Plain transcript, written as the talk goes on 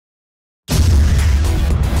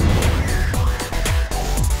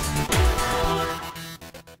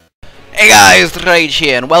Hey guys, Rage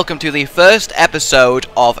here, and welcome to the first episode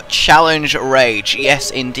of Challenge Rage.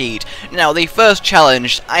 Yes, indeed. Now, the first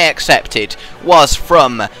challenge I accepted was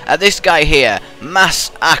from this guy here,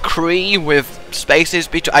 Mass-a-cre, with spaces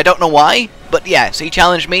between. I don't know why, but yes, he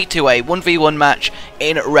challenged me to a 1v1 match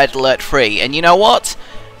in Red Alert 3. And you know what?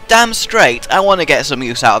 Damn straight, I want to get some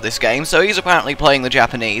use out of this game. So he's apparently playing the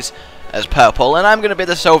Japanese as purple, and I'm going to be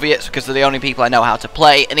the Soviets because they're the only people I know how to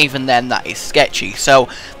play, and even then that is sketchy. So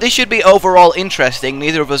this should be overall interesting.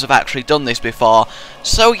 Neither of us have actually done this before,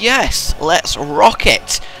 so yes, let's rock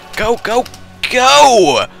it. Go, go,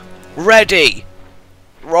 go! Ready,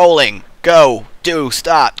 rolling, go, do,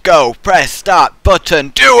 start, go, press start button,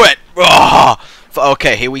 do it!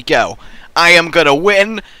 Okay, here we go. I am gonna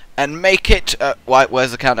win and make it.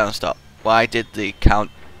 Where's the countdown stop? Why did the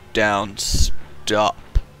countdown stop?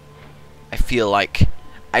 I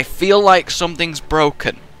feel like something's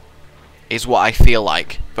broken, is what I feel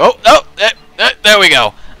like. Oh, there we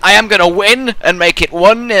go. I am gonna win and make it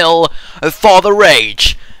 1-0 for the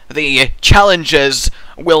Rage. The challengers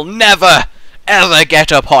will never, ever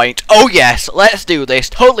get a point. Oh yes, let's do this.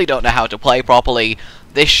 Totally don't know how to play properly.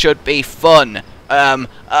 This should be fun. Barracks,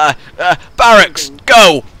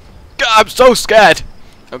 go! I'm so scared.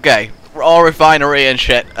 Okay. All refinery and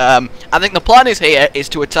shit. I think the plan is here is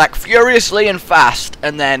to attack furiously and fast,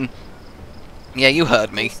 and then, yeah, you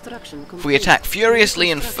heard me. If we attack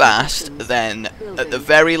furiously and fast, then at the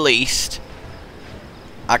very least,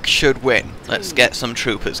 I should win. Let's get some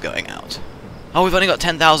troopers going out. Oh, we've only got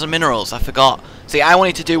 10,000 minerals. I forgot. See, I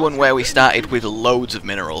wanted to do one where we started with loads of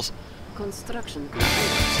minerals. Get me going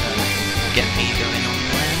on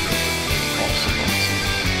there. Awesome,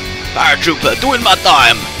 awesome. Paratrooper, doing my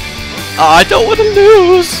time. Oh, I don't want to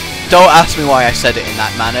lose! Don't ask me why I said it in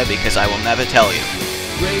that manner, because I will never tell you.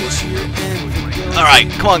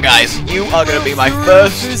 Alright, come on guys, you are going to be my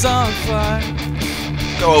first.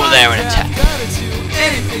 Go over there and attack.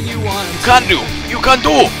 You can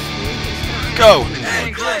do! Go!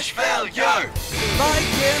 English failure!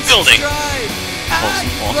 Building!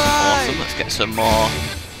 Awesome, awesome, awesome. Let's get some more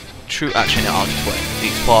true. Actually, no, I'll just wait.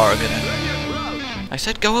 These four are gonna. I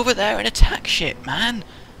said go over there and attack shit, man!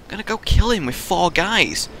 Gonna go kill him with 4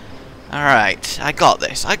 guys. Alright, I got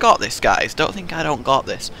this, guys. Don't think I don't got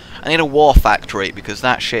this. I need a war factory because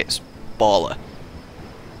that shit's baller.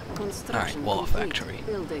 Alright, war factory.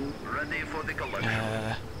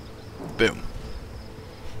 Boom.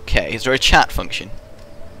 Okay, is there a chat function?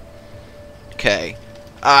 Okay.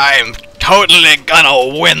 I'm totally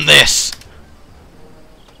gonna win this!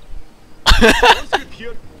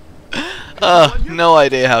 No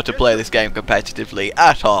idea how to play this game competitively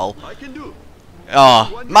at all.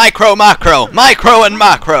 Oh, micro, macro, micro and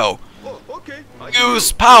macro.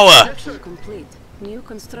 Use power. New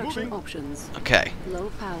construction options. Okay.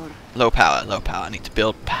 Low power. Low power, low power. I need to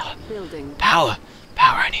build power. Power.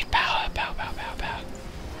 Power, I need power. Power, power, power, power.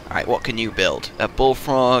 Alright, what can you build? A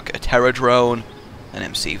bullfrog, a terror drone, an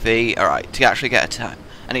MCV. Alright, to actually get a time.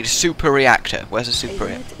 I need a super reactor. Where's a super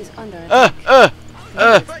reactor?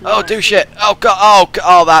 Oh, do shit. Oh, God.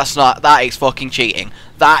 Oh, that is fucking cheating.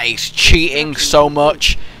 That is cheating so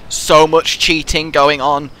much. So much cheating going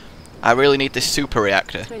on. I really need this super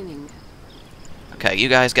reactor. Okay, you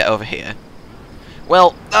guys get over here.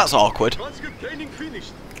 Well, that's awkward.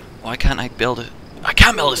 Why can't I build it? I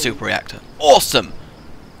can build a super reactor. Awesome.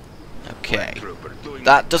 Okay.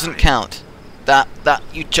 That doesn't count. That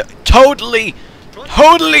you totally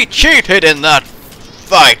cheated in that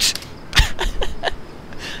fight.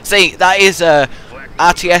 See, that is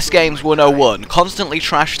RTS Games 101. Constantly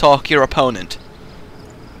trash talk your opponent.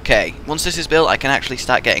 Okay, once this is built, I can actually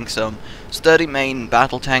start getting some sturdy main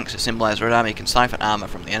battle tanks that symbolize red armor. You can siphon armor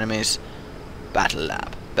from the enemies. Battle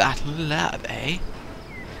lab. Battle lab, eh?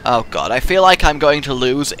 Oh god, I feel like I'm going to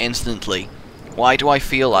lose instantly. Why do I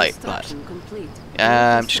feel like that?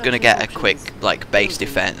 I'm just gonna get a quick, like, base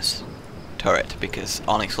defense turret, because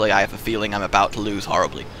honestly, I have a feeling I'm about to lose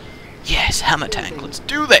horribly. Yes, hammer tank, let's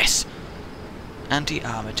do this!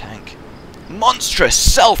 Anti-armor tank. Monstrous,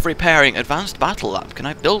 self-repairing, advanced battle lab. Can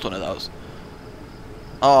I build one of those?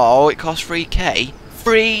 Oh, it costs 3k.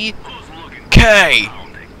 3k!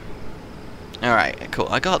 Alright, cool,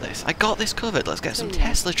 I got this. I got this covered. Let's get some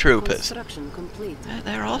Tesla troopers.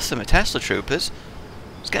 They're awesome, Tesla troopers.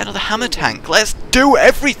 Let's get another hammer tank. Let's do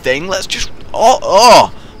everything. Let's just...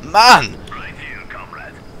 Oh, man!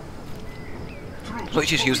 We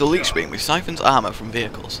just use the leech beam, which siphons armor from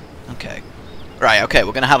vehicles. Okay. Right, okay,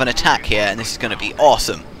 we're going to have an attack here, and this is going to be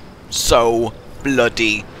awesome. So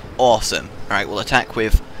bloody awesome. Alright, we'll attack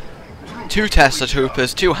with 2 Tesla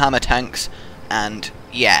troopers, 2 hammer tanks, and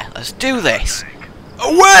yeah, let's do this.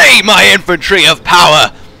 Away, my infantry of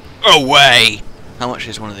power! Away! How much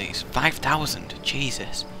is one of these? 5,000.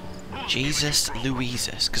 Jesus. Jesus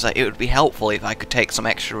Louises. Because it would be helpful if I could take some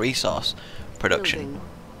extra resource production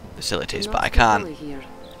facilities, but I can't.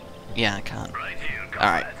 Yeah, I can't.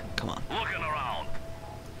 Alright, come on.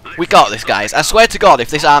 We got this, guys. I swear to God, if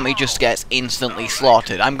this army just gets instantly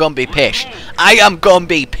slaughtered, I'm gonna be pissed. I am gonna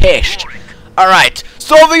be pissed. Alright,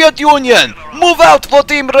 Soviet Union, move out for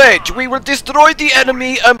Team Rage. We will destroy the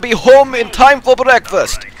enemy and be home in time for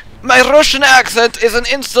breakfast. My Russian accent is an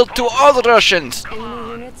insult to all Russians.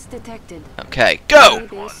 Okay, go!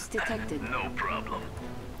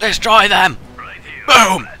 Destroy them!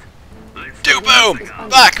 Boom! Do boom!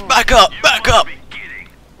 Back up!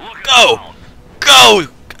 Go! Go!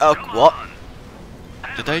 Oh, what?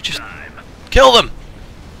 Did they just... Kill them!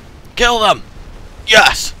 Kill them!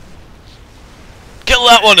 Yes! Kill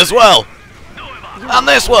that one as well! And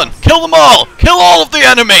this one! Kill them all! Kill all of the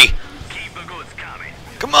enemy!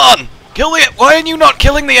 Come on! Kill the... Why are you not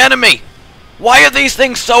killing the enemy? Why are these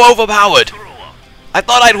things so overpowered? I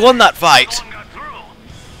thought I'd won that fight.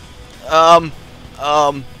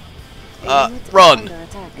 Run.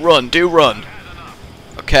 Run, do run.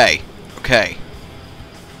 Okay.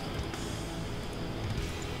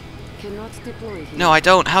 No, I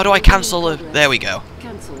don't. How do I cancel the... There we go.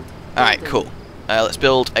 Alright, cool. Let's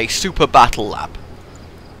build a super battle lab.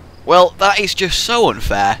 Well, that is just so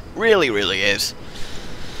unfair. Really is.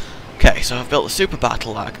 Okay, so I've built a super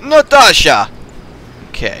battle lab. Natasha!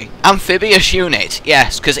 Okay. Amphibious unit.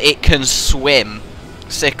 Yes, because it can swim.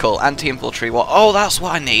 Sickle, anti-infantry. What? Oh, that's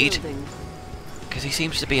what I need. Because he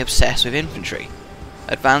seems to be obsessed with infantry.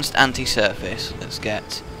 Advanced anti-surface. Let's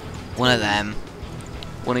get one of them.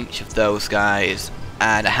 One each of those guys.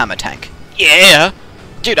 And a hammer tank. Yeah!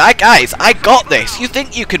 Dude, guys, I got this. You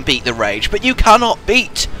think you can beat the Rage, but you cannot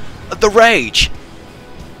beat the Rage.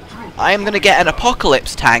 I am going to get an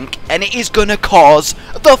apocalypse tank, and it is going to cause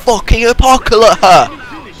the fucking apocalypse.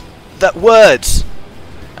 That words.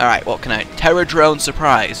 Alright, what can I... Terror drone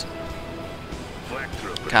surprise.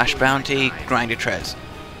 Cash bounty, grinder trez.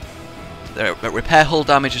 Repair hull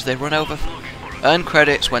damage as they run over. Earn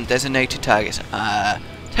credits when designated targets.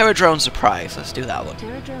 Terror drone surprise. Let's do that one.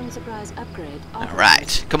 Terror drone surprise upgrade.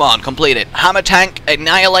 Alright, come on, complete it. Hammer tank,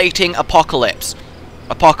 annihilating apocalypse.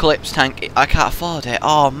 Apocalypse tank. I can't afford it.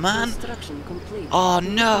 Oh man. Oh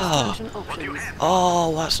no.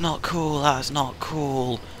 Oh, that's not cool. That's not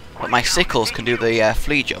cool. But my sickles can do the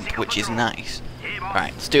flea jump, which is nice.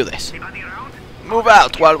 Right, let's do this. Move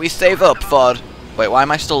out while we save up for... Wait, why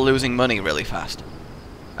am I still losing money really fast?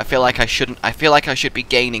 I feel like I shouldn't. I feel like I should be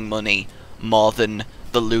gaining money more than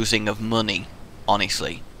the losing of money,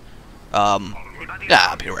 honestly. Yeah,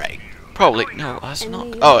 I'll be right. Probably. No, that's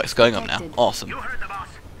not. Oh, it's going up now. Awesome.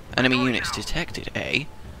 Enemy units detected, eh?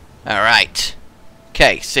 Alright.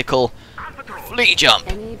 Okay, sickle. Flea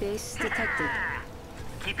jump. Enemy base detected.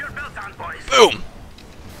 Keep your belt on, boys. Boom!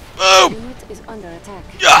 Boom! Unit is under attack.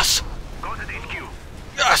 Yes! Go to the HQ.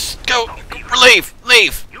 Yes! Go! Leave!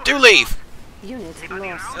 Leave! Do leave! Unit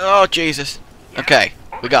lost. Oh, Jesus. Okay,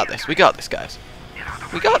 we got this. We got this, guys.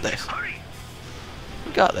 We got this.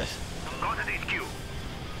 We got this.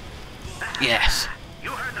 Yes.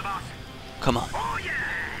 Come on.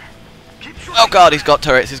 Oh god, he's got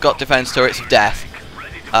turrets. He's got defense turrets of death.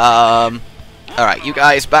 Alright, you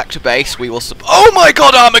guys, back to base. We will oh my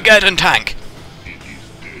god, Armageddon tank!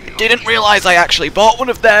 Didn't realize I actually bought one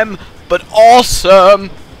of them, but awesome!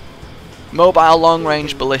 Mobile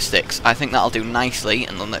long-range ballistics. I think that'll do nicely,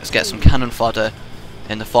 and then let's get some cannon fodder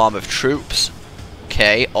in the form of troops.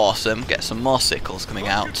 Okay, awesome. Get some more sickles coming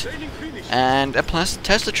out. And a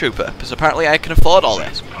Tesla trooper, because apparently I can afford all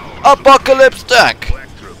this. Apocalypse tank!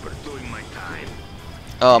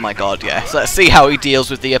 Oh my god, yes. Let's see how he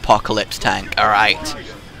deals with the Apocalypse tank. Alright.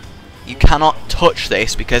 You cannot touch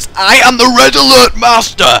this because I am the Red Alert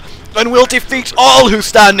Master and will defeat all who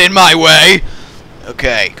stand in my way.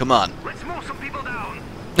 Okay, come on. Let's mow some people down.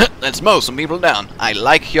 Let's mow some people down. I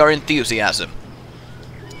like your enthusiasm.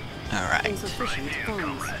 Alright.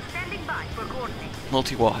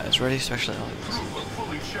 Multi-warheads, ready special elements.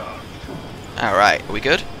 Alright, are we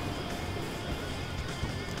good?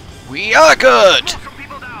 We are good!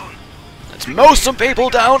 Let's mow some people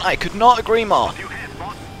down, I could not agree more.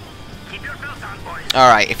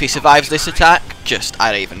 Alright, if he survives this attack,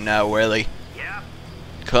 I don't even know, really.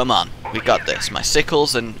 Come on, we got this. My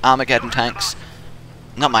sickles and Armageddon tanks.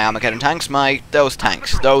 Not my Armageddon tanks, those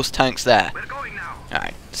tanks there.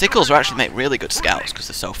 Alright, sickles are actually make really good scouts because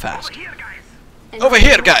they're so fast. Over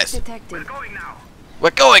here, guys! We're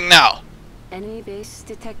going now! Enemy base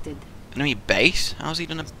detected. Enemy base? How's he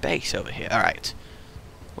done a base over here? Alright.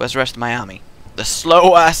 Where's the rest of my army? The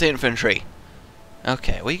slow-ass infantry.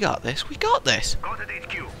 Okay, we got this. We got this.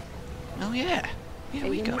 Oh, yeah. Yeah,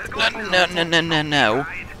 we got this. No.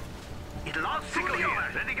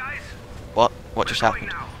 What just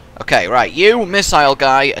happened? Okay, right. You, missile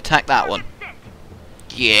guy, attack that one.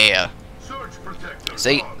 Yeah.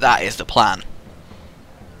 See? That is the plan.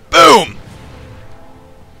 Boom!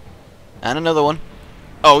 And another one.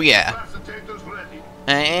 Oh, yeah.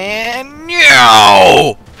 And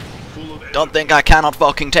no! Don't think I cannot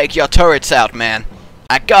fucking take your turrets out, man.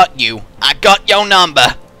 I got you. I got your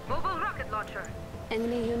number. Mobile rocket launcher.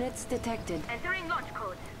 Enemy units detected. Entering launch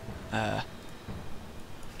code.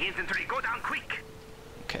 Infantry, go down quick.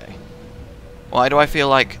 Okay. Why do I feel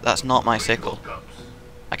like that's not my sickle?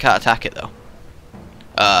 I can't attack it though.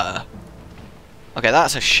 Okay,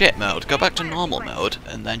 that's a shit mode. Go back to normal mode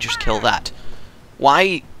and then just kill that.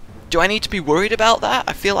 Why do I need to be worried about that?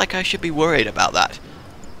 I feel like I should be worried about that.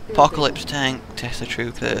 Apocalypse tank, Tesla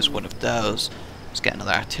troopers, one of those. Let's get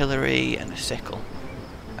another artillery and a sickle.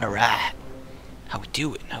 Alright. How we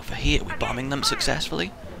doing over here? We bombing them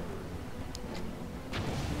successfully?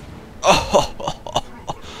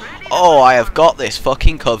 Oh, I have got this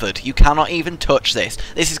fucking covered. You cannot even touch this.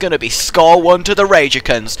 This is going to be score 1 to the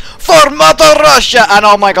RageGamingVideos. For Mother Russia! And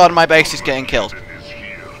oh my god, my base is getting killed.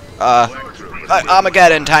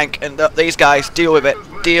 Armageddon tank and these guys, deal with it.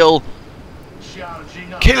 Deal.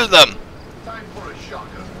 Kill them!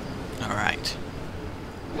 Alright.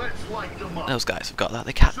 Those guys have got that.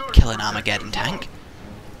 They can't kill an Armageddon tank.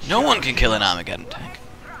 No one can kill an Armageddon tank.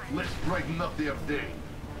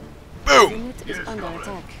 Boom! Unit is under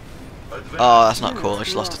attack. Oh, that's not cool. I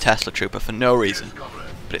just lost a Tesla trooper for no reason.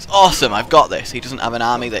 But it's awesome. I've got this. He doesn't have an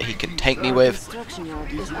army that he can take me with. Construction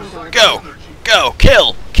yard is under attack. Go! Go!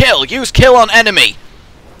 Kill! Kill! Use kill on enemy!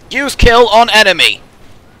 Use kill on enemy!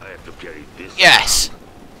 I have to carry this. Yes!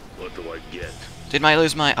 What do I get? Did I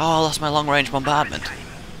lose my... Oh, I lost my long-range bombardment.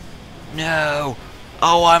 No!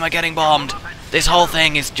 Oh, why am I getting bombed? This whole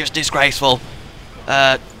thing is just disgraceful.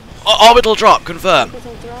 Orbital drop, confirm.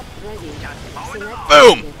 Orbital drop ready. Select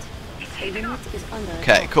Boom! target. A unit is under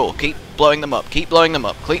Okay, attack. cool. Keep blowing them up. Keep blowing them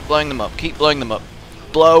up. Keep blowing them up. Keep blowing them up.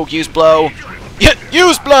 Blow. Use blow.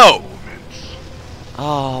 Use blow!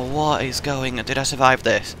 Oh, what is going on? Did I survive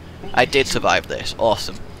this? I did survive this.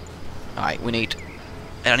 Awesome. Alright, we need...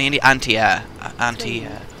 I need anti-air.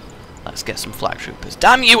 Anti-air. Let's get some flak troopers.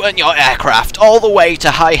 Damn you and your aircraft! All the way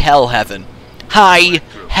to high hell heaven. High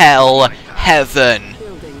hell heaven.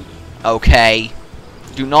 Building. Okay.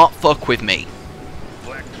 Do not fuck with me.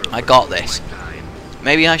 I got this.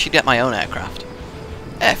 Maybe I should get my own aircraft.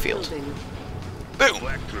 Airfield. Building. Boom!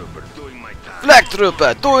 Black trooper doing my time. Flak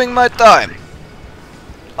trooper, doing my time.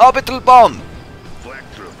 Orbital bomb. Black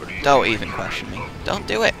trooper. Don't even question me. Don't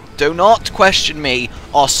do it. Do not question me,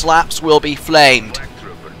 or slaps will be flamed. Black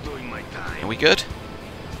trooper doing my time. Are we good?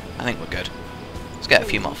 I think we're good. Let's get a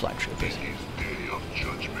few more flak troopers.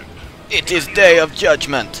 It is day of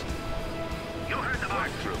judgment. You heard the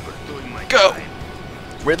black trooper doing my Go! time.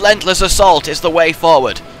 Relentless assault is the way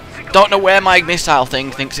forward. Don't know where my missile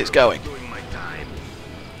thing thinks it's going. Doing my time.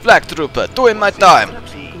 Flak trooper, doing my time.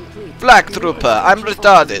 Construction complete. Flak trooper, I'm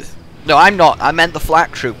retarded. No, I'm not. I meant the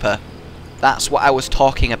flak trooper. That's what I was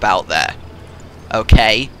talking about there.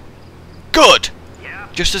 Okay. Good! Yeah.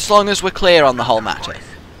 Just as long as we're clear on the whole matter.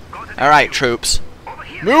 Alright, troops.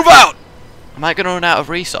 Move out! Am I going to run out of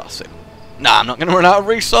resources? Nah, I'm not going to run out of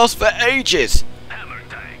resource for ages. Hammer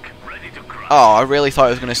tank ready to crush. Oh, I really thought I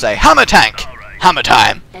was going to say hammer tank! Hammer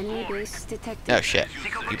time! Enemy base detected. Oh shit.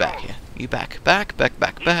 You back here. You back.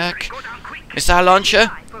 Back. Missile launcher,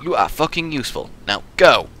 you are fucking useful. Now,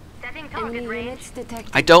 go! Setting Enemy target range. units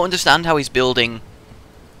detected. I don't understand how he's building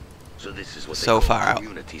So this is what so they call far out.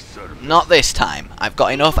 community service. Not this time. I've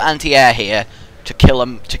got enough anti-air here to kill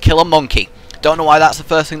a monkey. Don't know why that's the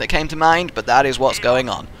first thing that came to mind, but that is what's going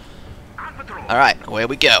on. On patrol. Alright, away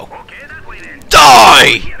we go. Okay, that way then. Die!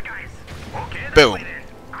 Here, guys. Okay, that Boom. way then.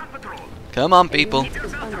 On patrol. Come on, people. Unit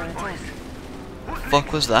is under attack.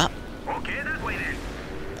 Fuck was that? Okay, that way then.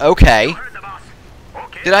 Okay. You heard the boss.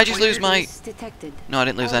 Okay, Did I that just way lose then. my... Base detected. No, I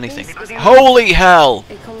didn't lose Our anything. base is under Holy hell!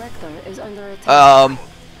 A collector is under attack.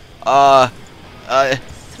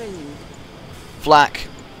 Training. Flak.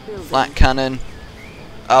 Building. Flak cannon.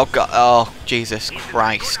 Oh god, oh, Jesus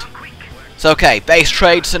Christ. It's okay, base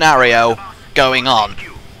trade scenario going on.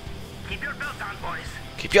 Keep your belt on, boys.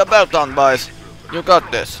 Keep your belt on, boys. You got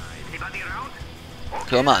this. Anybody around? Okay,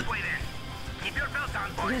 Come on. that way then. Keep your belt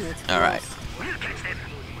on, boys. Unit Alright. lost. We'll catch them.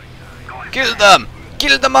 Go ahead. Kill them!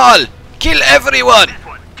 Kill them all! Kill everyone! That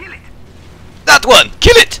one. Kill it. That one!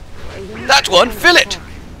 Kill it! A unit That is one! under Fill it! attack.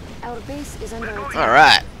 Our base is under attack.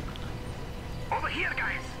 Alright.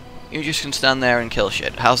 You just can stand there and kill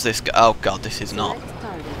shit. How's this go? Oh god, this is not. Select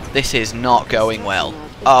target. This is not going well.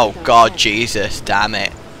 Oh god, Jesus, damn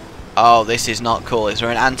it. Oh, this is not cool. Is there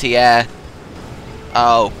an anti-air?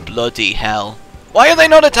 Oh, bloody hell. Why are they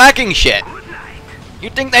not attacking shit?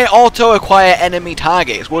 You'd think they auto-acquire enemy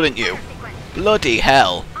targets, wouldn't you? Bloody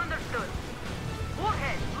hell. Understood.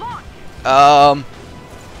 Warhead, launch.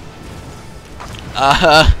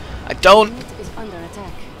 I don't... Unit is under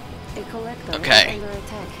attack. A collector Okay. is under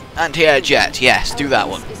attack. Anti-air jet, yes, do that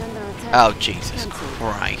one. Base is under attack. Oh, Jesus Cancel.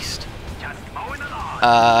 Christ. Just mowing the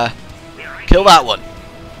lawn. Kill that one.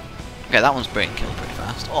 Okay, that one's being killed pretty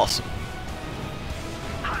fast. Awesome.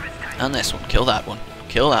 And this one, kill that one.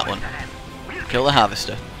 Kill that one. Kill the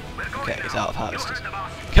harvester. Okay, he's out of harvesters.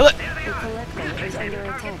 Kill it! A collector is under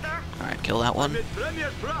attack. Alright, kill that one.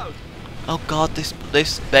 Oh god, this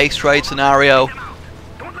base trade scenario.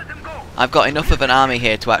 Don't let them go. I've got enough of an army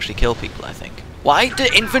here to actually kill people, I think. Why do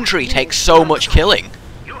infantry take so much killing?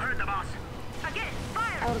 You heard the boss. Again,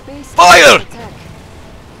 fire. Our base Fire! is under attack.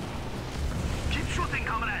 Keep shooting,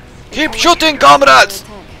 comrades. Keep shooting, comrades!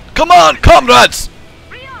 Under attack. Come on, comrades!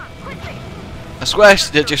 Rion, quickly. I swear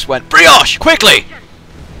it just went, brioche, quickly!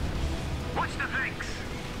 Watch the flanks.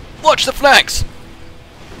 Watch the flanks!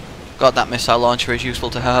 God, that missile launcher is useful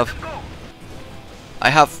to have. Go. I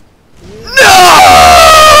have...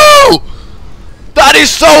 No! That is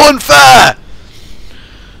so unfair!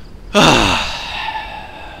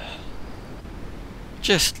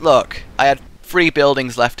 Just look, I had 3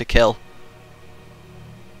 buildings left to kill.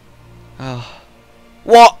 Oh.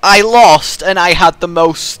 What? I lost and I had the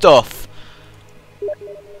most stuff.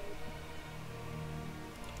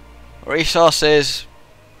 Resources.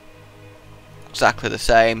 Exactly the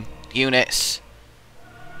same. Units.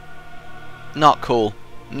 Not cool.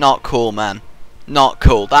 Not cool, man. Not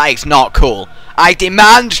cool. That is not cool. I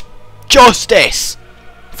demand justice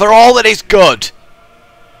for all that is good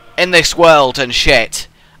in this world and shit.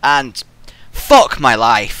 And fuck my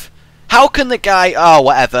life. How can the guy... Oh,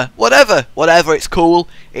 whatever. Whatever. Whatever. It's cool.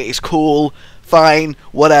 It is cool. Fine.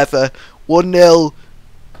 Whatever. 1-0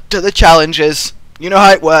 to the challengers. You know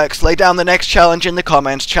how it works. Lay down the next challenge in the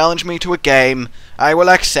comments. Challenge me to a game. I will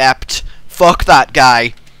accept. Fuck that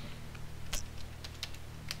guy.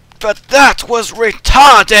 But that was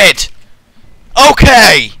retarded!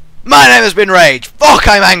 Okay! My name has been Rage. Fuck,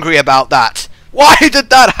 I'm angry about that. Why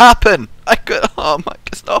did that happen? I could... Oh my...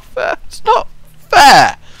 It's not fair. It's not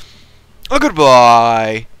fair. Oh,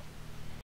 goodbye.